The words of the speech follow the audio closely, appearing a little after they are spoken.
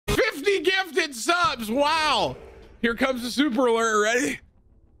subs. Wow. Here comes the super alert. Ready?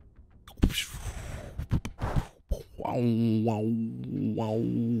 Wow, wow, wow,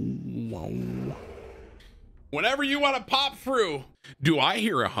 wow. Whenever you want to pop through, do I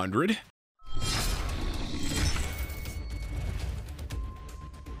hear 100?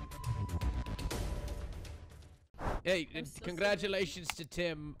 Hey, congratulations to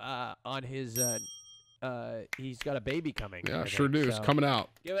Tim on his he's got a baby coming. Yeah, sure do. It's coming out.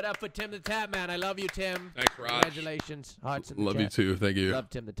 Give it up for TimTheTatman. I love you, Tim. Thanks, Raj. Congratulations. Hearts in the Love chat. you too. Thank you. Love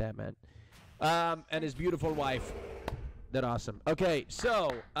TimTheTatman. And his beautiful wife. They're awesome. Okay, so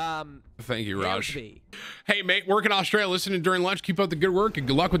thank you, Raj. Landh. Hey, mate, work in Australia, listening during lunch. Keep up the good work and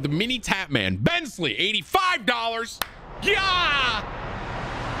good luck with the mini Tatman. Bensley, $85. Yeah!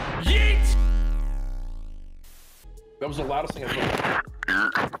 Yeet! That was the loudest thing I've heard.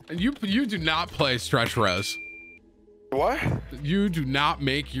 And you do not play stretch res. What? You do not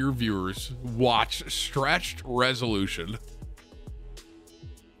make your viewers watch stretched resolution.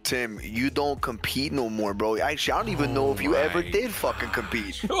 Tim, you don't compete no more, bro. Actually, I don't even know if you ever did fucking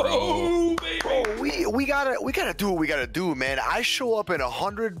compete. Oh, baby. Bro, we gotta do what we gotta do, man. I show up in a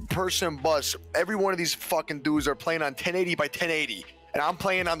 100-person bus. Every one of these fucking dudes are playing on 1080 by 1080, and I'm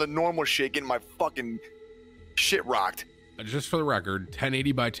playing on the normal shit, getting my fucking shit rocked. Just for the record,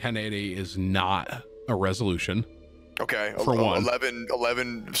 1080 by 1080 is not a resolution. Okay, for one.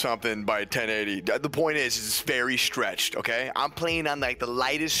 11 something by 1080. The point is, it's very stretched. Okay, I'm playing on like the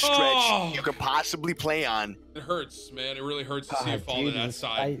lightest stretch you could possibly play on. It hurts, man. It really hurts to see it fall to that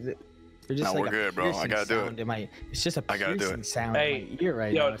side. No, we're good, bro. I gotta do it. It's just a piercing sound in my ear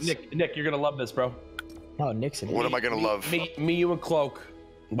right yo, now. Nick, you're gonna love this, bro. Oh, Nick's What am I gonna love? Me, you, and CLOAK.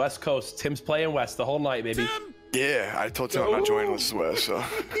 West Coast. Tim's playing West the whole night, baby. Yeah, I told Tim I'm not joining this West, so.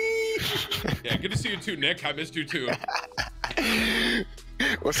 Yeah, good to see you too, Nick. I missed you too.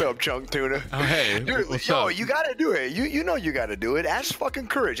 What's up, Chunk Tuna? Oh, hey. Dude, what's yo, up? you gotta do it. You know you gotta do it. Ask fucking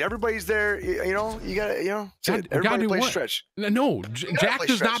Courage. Everybody's there. You know, you gotta, everybody plays stretch. No, Jack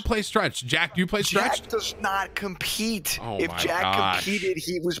does not play stretch. Jack, do you play stretch? Jack does not compete. Oh if my Jack gosh. competed,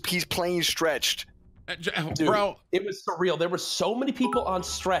 he's playing stretched. Dude, bro, it was surreal. There were so many people on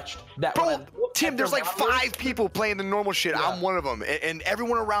stretched that. Bro, Tim, there's like 5 people playing the normal shit. Yeah. I'm one of them, and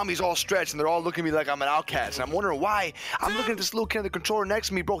everyone around me is all stretched, and they're all looking at me like I'm an outcast. And I'm wondering why. I'm looking at this little kid on the controller next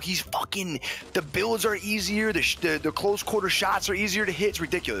to me, bro. He's fucking. The builds are easier. The close quarter shots are easier to hit. It's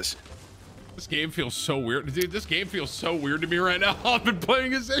ridiculous. This game feels so weird, dude. This game feels so weird to me right now. I've been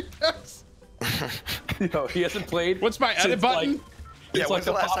playing as Apex. No, he hasn't played. What's my edit button? Like, yeah, when's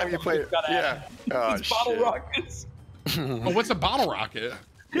the last time you played it? Yeah. Oh, it's bottle rockets. Oh, what's a bottle rocket?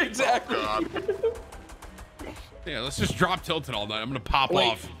 Exactly. Oh, yeah, let's just drop tilted all night. I'm gonna pop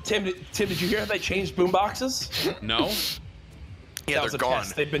off. Tim, did you hear how they changed boom boxes? No. Yeah, that was they're a gone.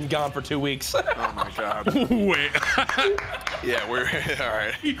 Test. They've been gone for 2 weeks. Oh my god. Wait. Yeah, we're all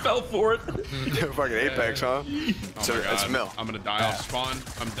right. He fell for it. Fucking Apex, huh? Oh So it's Mill. I'm gonna die off spawn.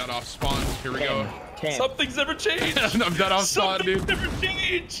 I'm dead off spawn. Here we go. Something's never changed. I'm dead off spawn, dude. Something's never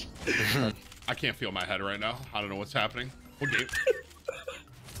changed. I can't feel my head right now. I don't know what's happening. What game?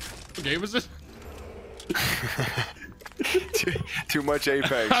 What game is this? too much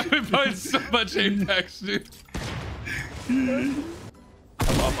Apex. I've been playing so much Apex, dude. I'm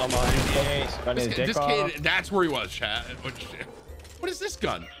on. This kid, that's where he was, chat. What is this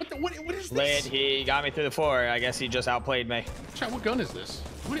gun? What is this? Landh, he got me through the floor. I guess he just outplayed me. Chat, what gun is this?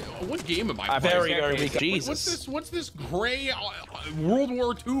 What game am I playing? Very weak. Jesus. What's this gray World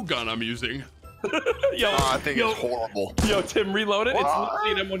War II gun I'm using? Yo, I think it's horrible. Yo, Tim, reload it. It's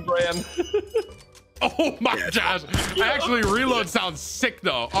literally an M1 Grand. Oh my gosh. Actually, reload sounds sick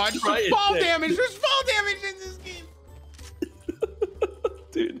though. Oh, it's just fall damage. There's fall damage in this game.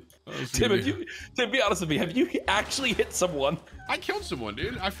 Dude. Tim, be honest with me. Have you actually hit someone? I killed someone,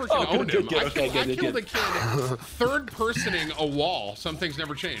 dude. I freaking owned him. I killed a kid third personing a wall. Some things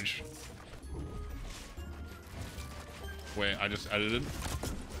never change. Wait, I just edited.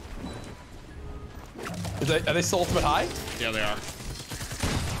 Are they still ultimate high? Yeah, they are.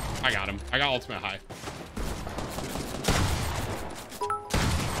 I got him. I got ultimate high.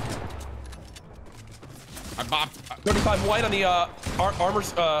 I bopped. 35 white on the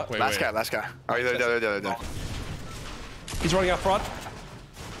armors. Wait, last guy. Oh, there. He's running out front.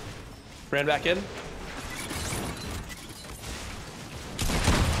 Ran back in.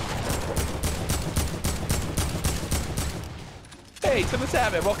 Hey,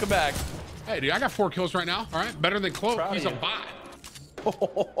 TimTheTatman, welcome back. Hey, dude, I got 4 kills right now. All right, better than CLOAK. He's a bot.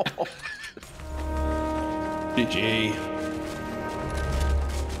 GG.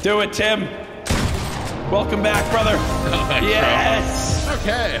 Do it, Tim. Welcome back, brother. Oh, yes.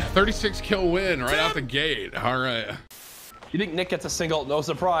 Okay, 36 kill win right out the gate. All right. You think Nick gets a single? No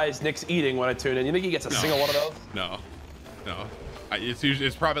surprise, Nick's eating when I tune in. You think he gets a single one of those? No.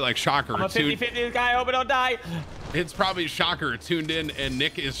 It's probably like Shocker. I'm a 50-50 guy. I hope I don't die. It's probably Shocker tuned in and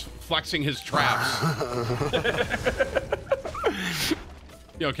Nick is flexing his traps.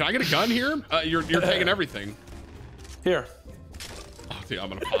 Yo, can I get a gun here? You're taking everything. Here. Oh, dude, I'm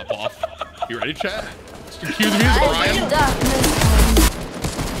gonna pop off. You ready, chat? Just cue the music, Ryan.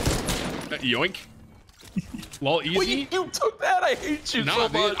 Yoink. Lol, easy. Well, you took that. I hate you so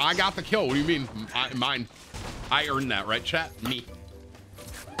much. Dude, I got the kill. What do you mean? Mine. I earned that, right, chat? Me.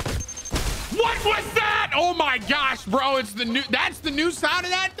 What was that? Oh my gosh, bro! It's the new. That's the new sound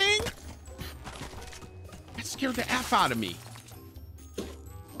of that thing. That scared the f out of me.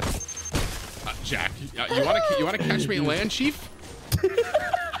 Jack, you wanna catch me in Landh, Chief?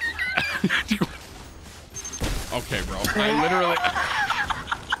 Okay, bro. I literally.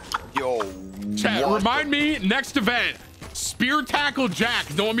 Yo. Chat, remind me next event. Spear tackle Jack.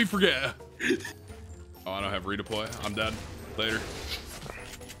 Don't let me forget. Oh, I don't have redeploy. I'm dead. Later.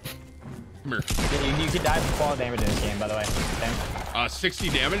 Come here. You can die for fall damage in this game, by the way. 60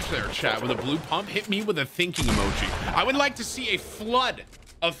 damage there, chat, with a blue pump. Hit me with a thinking emoji. I would like to see a flood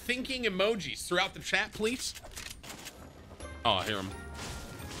of thinking emojis throughout the chat, please. Oh, I hear him.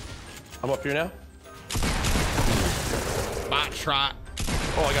 I'm up here now. Bot trot.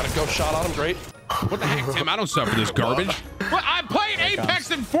 Oh, I got a ghost shot on him. Great. What the heck, Tim? I don't suffer this garbage. Well, I'm playing Apex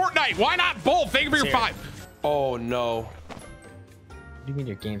and Fortnite. Why not both? Thank you for your 5. Oh, no. What do you mean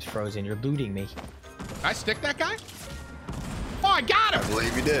your game's frozen? You're looting me. Did I stick that guy? Oh, I got him. I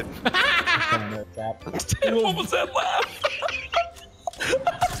believe you did. What was that laugh?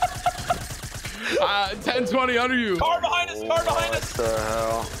 10-20 under you. Car behind us. Car behind us. What the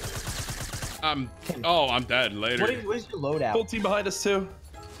hell? Oh, I'm dead. Later. What is your loadout? Full team behind us too.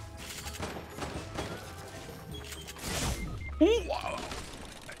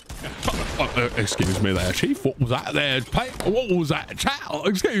 Excuse me there, Chief. What was that there? What was that, child?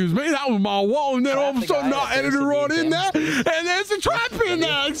 Excuse me, that was my wall, and then all of a sudden I edited right in there, and there's a trap in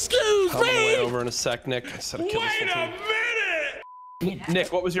there. Excuse Coming way me. over in a sec, Nick. Wait a minute.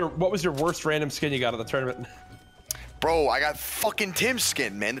 Nick, what was your worst random skin you got at the tournament? Bro, I got fucking Tim's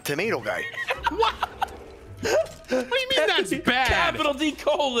skin, man, the tomato guy. What? What do you mean that's bad? Capital D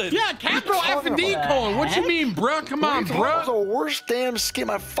colon. Yeah, capital F and D colon. What you mean, bro? Come on, That was bro. the worst damn skin.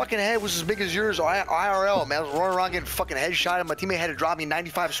 My fucking head was as big as yours. IRL, man. I was running around getting fucking headshot, and my teammate had to drop me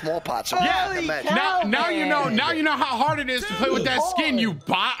 95 small pots. So Yeah, now you know how hard it is to play with that skin, you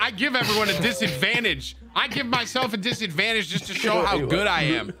bot. I give everyone a disadvantage. I give myself a disadvantage just to show how good I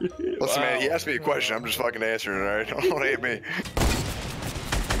am. Listen, man, he asked me a question. I'm just fucking answering it, all right? Don't hate me.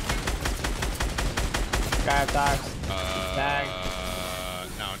 Guy up top.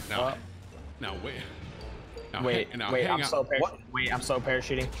 No, wait. Now, Wait, hang I'm on. slow Wait, I'm slow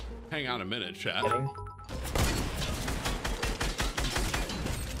parachuting. Hang on a minute, chat.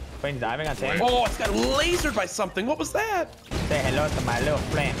 Wait, diving on 10. Oh, it's got lasered by something. What was that? Say hello to my little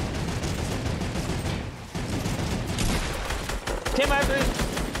friend. Tim, I agree.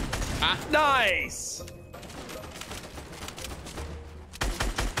 Nice.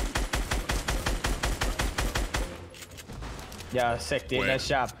 Yeah, sick, dude. Wait. Nice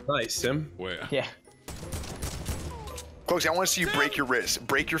job. Nice, Tim. Wait. Yeah. Closey, I want to see you break your wrist.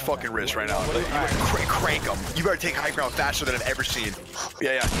 Break your fucking wrist right now. You crank them. You better take high ground faster than I've ever seen.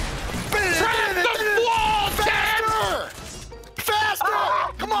 Yeah. Trap the wall, Tim! Faster!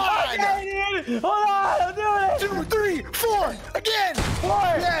 Come on! Okay, dude. Hold on, I'm doing it. 2, 3, 4. Again! 4.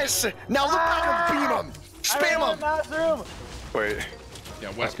 Yes! Now look back and beam them. Spam them. Bathroom. Wait.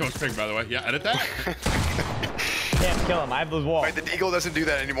 Yeah, West Coast pig, by the way. Yeah, edit that. Can't kill him. I have the wall. Wait, the Deagle doesn't do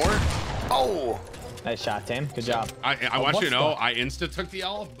that anymore? Oh! Nice shot, Tim. Good job. I want you to know, I insta took the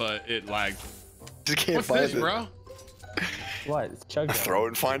L, but it lagged. Just can't What's find this, it. bro? What? It's chug. Throw it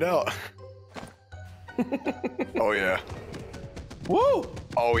and find out. Oh, yeah. Woo!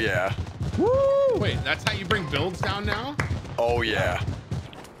 Oh, yeah. Woo! Wait, that's how you bring builds down now? Oh, yeah.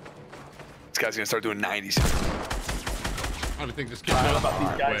 This guy's gonna start doing 90s. I don't think this kid I don't knows. know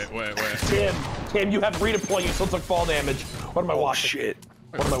about these guys. Wait. Tim, you have redeploy. You still took fall damage. What am I Oh, watching? shit.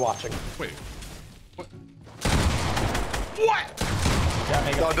 What am I watching? Wait. What? What?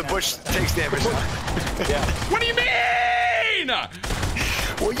 No, the bush takes damage. Yeah. What do you mean?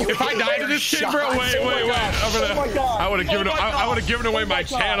 Well, you If I died to this kid, bro, wait. I would have given away my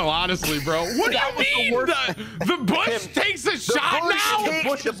channel, honestly, bro. What do you mean? The bush takes a shot now? The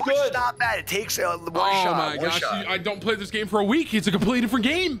bush is not bad. It takes one shot. Oh my gosh, I don't play this game for a week. It's a completely different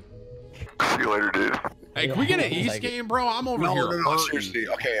game. See you later, dude. Hey, can we get an East game, bro? I'm over here. No, seriously.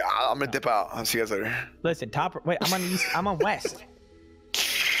 Okay, I'm gonna dip out. I'll see you guys later. Listen, top. Wait, I'm on East. I'm on West.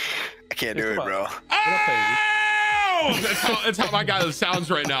 I can't do it, bro. Oh! That's how my guy sounds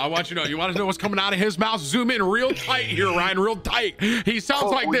right now. I want you to know. You want to know what's coming out of his mouth? Zoom in real tight here, Ryan. Real tight. He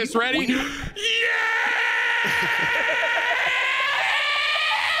sounds like this. Ready? Yeah!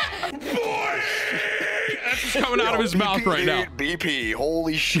 Boy! That's what's coming out of his mouth right now. BP.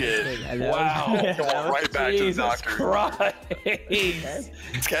 Holy shit. Wow. Going right back to the doctor. Christ.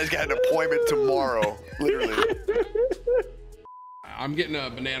 This guy's got an appointment tomorrow. Literally. I'm getting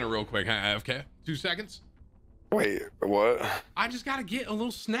a banana real quick. Okay? 2 seconds. Wait, what? I just gotta get a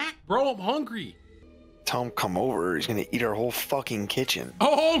little snack, bro. I'm hungry. Tell him come over. He's gonna eat our whole fucking kitchen.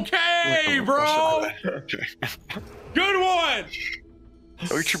 Okay, bro. Good one.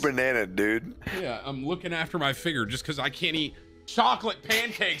 Go eat your banana, dude. Yeah, I'm looking after my figure just because I can't eat chocolate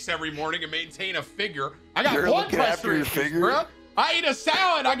pancakes every morning and maintain a figure. I got blood pressure issues, bro. I eat a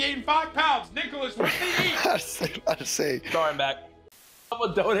salad. I gained 5 pounds. Nicholas, what do you eat? I'd say. Sorry, I'm back.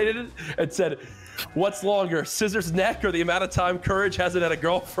 Someone donated and said, "What's longer, Scissor's neck or the amount of time Courage hasn't had a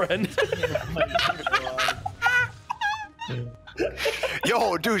girlfriend?"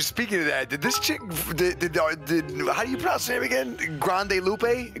 Yo, dude, speaking of that, did this chick, did how do you pronounce her name again? Grande Lupe?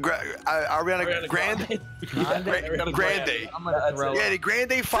 Ariana Grande? Grande. Yeah, did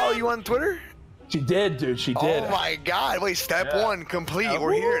Grande follow you on Twitter? She did, dude. She did. Oh my God! Wait, step one complete.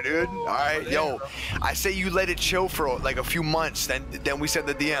 We're here, dude. All right, yo. I say you let it chill for like a few months, then we send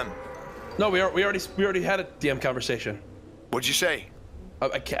the DM. No, we already had a DM conversation. What'd you say?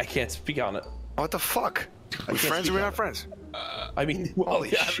 I can't speak on it. What the fuck? Are we friends or we're not friends? I mean, well, Holy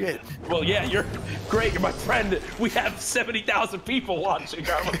shit. Well, yeah, you're great. You're my friend. We have 70,000 people watching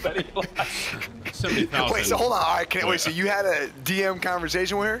our Betty Live. 70,000. Wait, so hold on. All right, wait. So you had a DM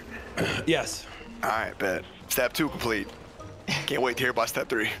conversation with her? Yes. All right, bet. Step 2 complete. Can't wait to hear about step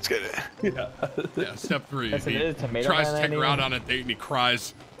 3. Let's get it. Yeah, step 3. Yes, it He is. Tomato tries to man take her anyway. out on a date and he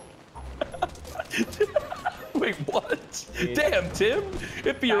cries. Wait, what? Damn, Tim.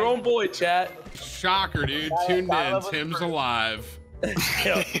 It be your own boy, chat. Shocker, dude. Tuned in. Tim's alive.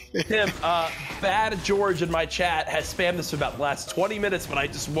 Tim, Bad George in my chat has spammed this for about the last 20 minutes, but I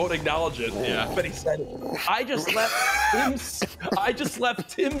just won't acknowledge it. Yeah. But he said, I just left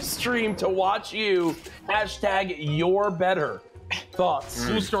Tim's stream to watch you. Hashtag you're better. Thoughts?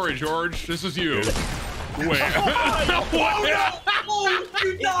 Cool story, George. This is you. Wait. Oh,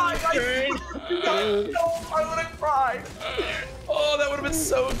 you died! You died! No, I would have cried. Oh, that would have been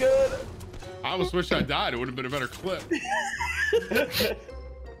so good. I almost wish I died. It would have been a better clip.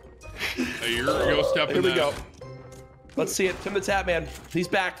 Hey, you're go stepping Here we that. go. Let's see it. TimTheTatman. He's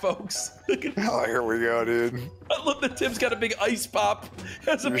back, folks. Oh, here we go, dude. I love that Tim's got a big ice pop.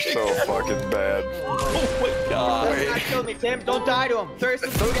 That's a You're big so fucking bad. Oh my god. Wait. Not kill me, Tim. Don't die to him. Thirst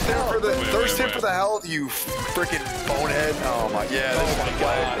him Thirst him for the health, you freaking bonehead. Oh my, yeah. Oh my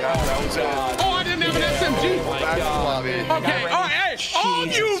god. That was it. Oh, I didn't have an SMG. Back to the lobby. Okay, all right, hey, all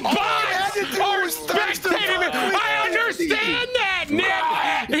you bots are spectating me. I understand that, Nick.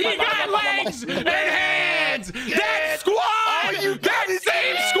 He got legs and hands. That squad, that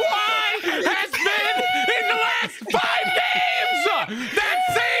same squad has been in the last 5 games. That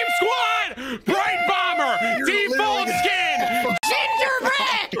same squad, Bright Bomber, Default Skin,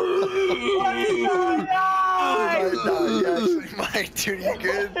 Gingerbread. Mike, dude, you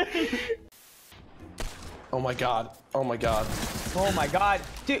good? Oh my god. Oh my god. Oh my god.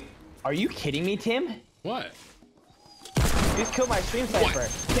 Dude, are you kidding me, Tim? What? You just killed my stream sniper.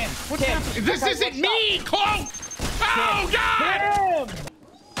 Tim, What's happening? This isn't me, Cloak. Oh God! Tim!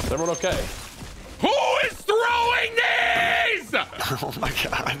 Is everyone okay? Who is throwing these? Oh my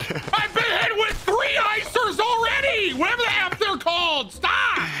god. I've been hit with 3 icers already! Whatever the F they're called!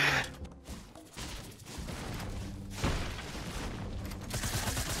 Stop!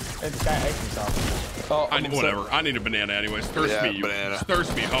 Hey, this guy iced himself. Oh, I need, whatever. I need a banana anyways. Thirst Yeah, me, you. banana.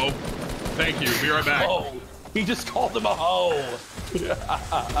 Thirst me, ho. Thank you. Be right back. Oh, he just called him a hoe.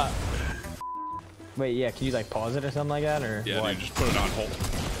 Wait, yeah, can you like pause it or something like that, or Yeah, what? dude, just put it on hold.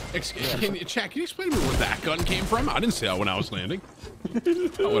 Chat, can you explain to me where that gun came from? I didn't see that when I was landing.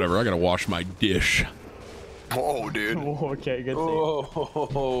 Oh, whatever. I gotta wash my dish. Whoa, dude. Oh, okay, good thing.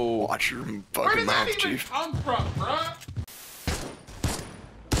 Oh. Watch your Where fucking did that mouth, even chief. come from, bruh?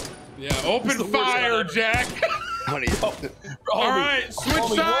 Yeah, open fire, Jack. Honey. All right,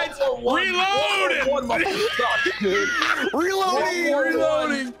 switch sides. Reload.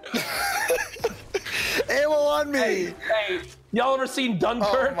 Reloading. Ammo on me. Hey, y'all ever seen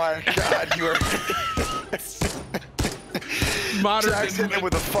Dunkirk? Oh my god, you are. modern. Jack's hitting him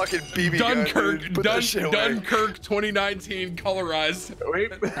with a fucking BB gun. Dunkirk, Dude. Put that shit away. Dunkirk 2019 colorized.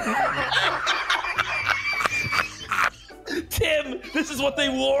 Wait. Tim, this is what they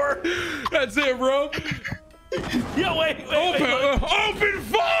wore. That's it, bro. Yo, wait. Open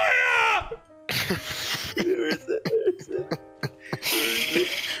fire! Where is it?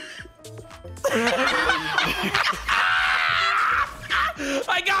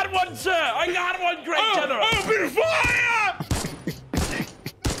 I got one, sir. I got one, great general. Open fire!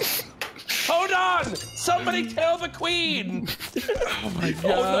 Hold on. Somebody tell the queen. Oh my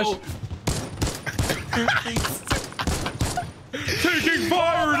gosh. Taking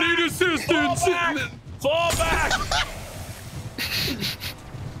fire, need assistance. Fall back.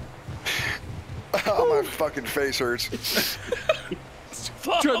 Oh, my fucking face hurts.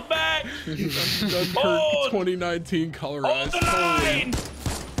 Fall back. Dunkirk 2019 Hold colorized. the line.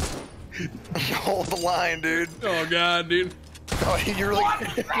 Hold the line, dude. Oh god, dude. Oh, you're really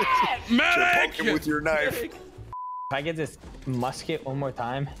Medic! poking with your knife. If I get this musket one more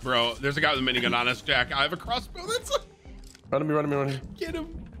time. Bro, there's a guy with a minigun on us, Jack. I have a crossbow. That's Run me. Get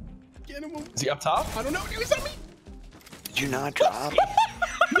him. Get him. Is he up top? I don't know. He's on me. Did you not drop?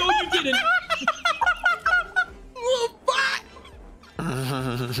 No, you didn't. Little bot.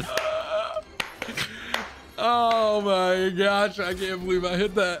 Oh my gosh, I can't believe I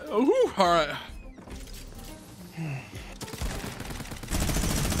hit that. Ooh, all right.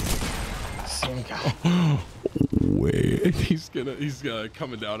 Same guy. Wait, he's gonna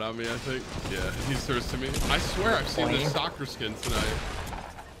coming down on me, I think. Yeah, he starts to me. I swear I've seen this soccer skin tonight.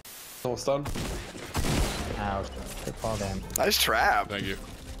 Almost done. Ouch. Good fall down. Nice trap. Thank you.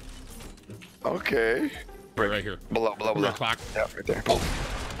 Okay. Right here. Below. Clock. Yeah, right there. Oh.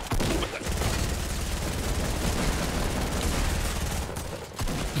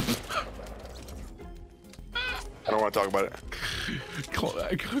 I don't want to talk about it.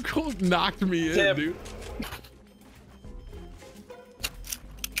 Cole knocked me in, Tim. dude.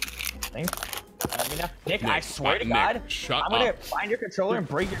 Thanks. Nick, I Nick, swear to Nick, God, shut I'm gonna up. find your controller and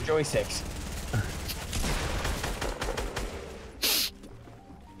break your joysticks.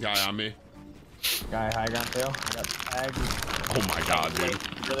 Guy on me. Guy high ground fail. I got tagged. Oh my god,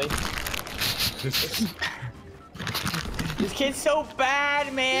 dude. Really? This kid's so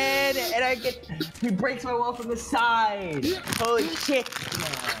bad, man. And he breaks my wall from the side. Holy shit.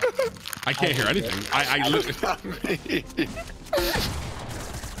 I can't hear anything. I literally.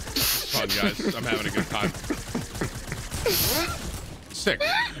 Fun, guys. I'm having a good time. Sick.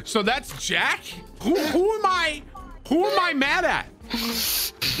 So that's Jack? Who am I mad at?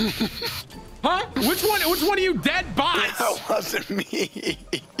 Huh? Which one of you dead bots? That wasn't me.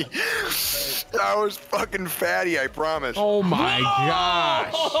 That was fucking Fatty, I promise. Oh my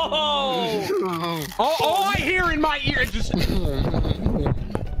gosh. All I hear in my ear is just.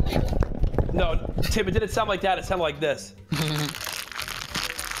 No, Tim, it didn't sound like that. It sounded like this.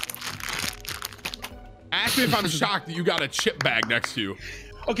 Ask me if I'm shocked that you got a chip bag next to you.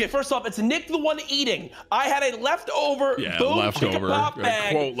 Okay, first off, it's Nick the one eating. I had a leftover boom leftover. pop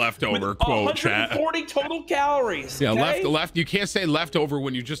bag Quote leftover. with Quote chat. 140 total calories. Yeah, okay? left. You can't say leftover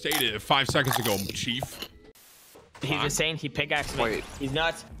when you just ate it 5 seconds ago, Chief. He's insane. He pickaxed me. Wait. He's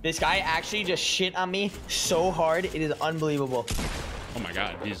nuts. This guy actually just shit on me so hard. It is unbelievable. Oh my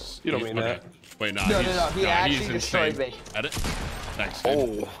God, he's. You don't he's- mean okay. that. Wait, no. No. he's- He actually he's destroyed insane. me. Edit. Nice.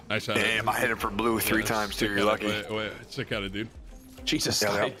 Dude. Oh, Nice edit. damn, I hit him for blue three times too. Sick You're edit. lucky. Wait, sick at it, dude. Jesus,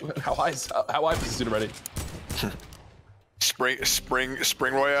 Yeah, how high is this dude already?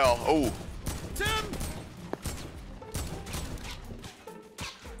 Spring Royale. Oh.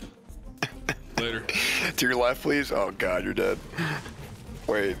 Later. To your left, please. Oh God, you're dead.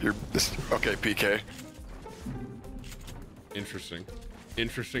 Wait, you're this. Okay, PK.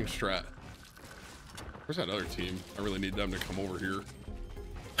 Interesting strat. Where's that other team? I really need them to come over here.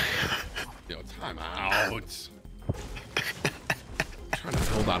 Yo, time out. Trying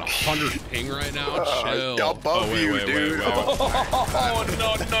to build out 100 ping right now. Chill. Above you, dude. Oh,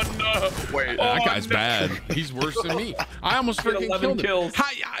 no. Wait. That guy's bad. He's worse than me. I almost freaking 11 killed him. kills.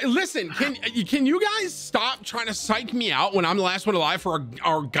 Hi, listen, can you guys stop trying to psych me out when I'm the last one alive for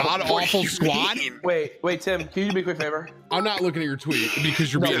our god awful squad? Wait, Tim, can you do me a quick favor? I'm not looking at your tweet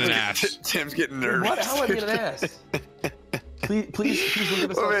because you're being an ass. Tim's getting nervous. What? How am I being an ass? Please look at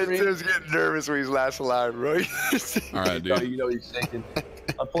this on Man, screen. Tim's getting nervous when he's last alive, bro. All right, No, dude. you know he's shaking.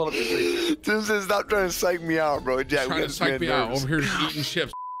 I'm pulling up the screen. Tim says, "Stop trying to psych me out, bro." Jack, Trying to psych me out over here just eating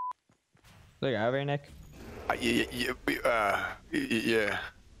chips. Look, over here, Nick. Yeah.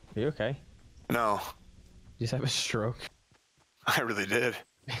 Are you okay? No, You just have a stroke. I really did.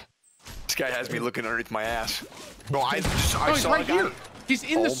 This guy has me looking underneath my ass. Bro, I Oh, he's saw right a guy. here. He's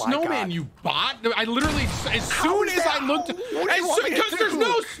in the Oh my snowman, God. you bot. I literally, as soon as I looked, because there's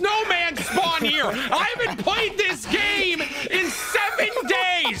no snowman spawn here. I haven't played this game in 7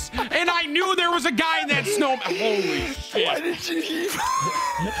 days, and I knew there was a guy in that snowman. Holy shit. Why did you keep...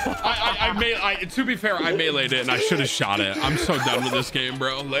 To be fair, I meleeed it, and I should have shot it. I'm so done with this game,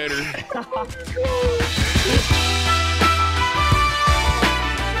 bro. Later.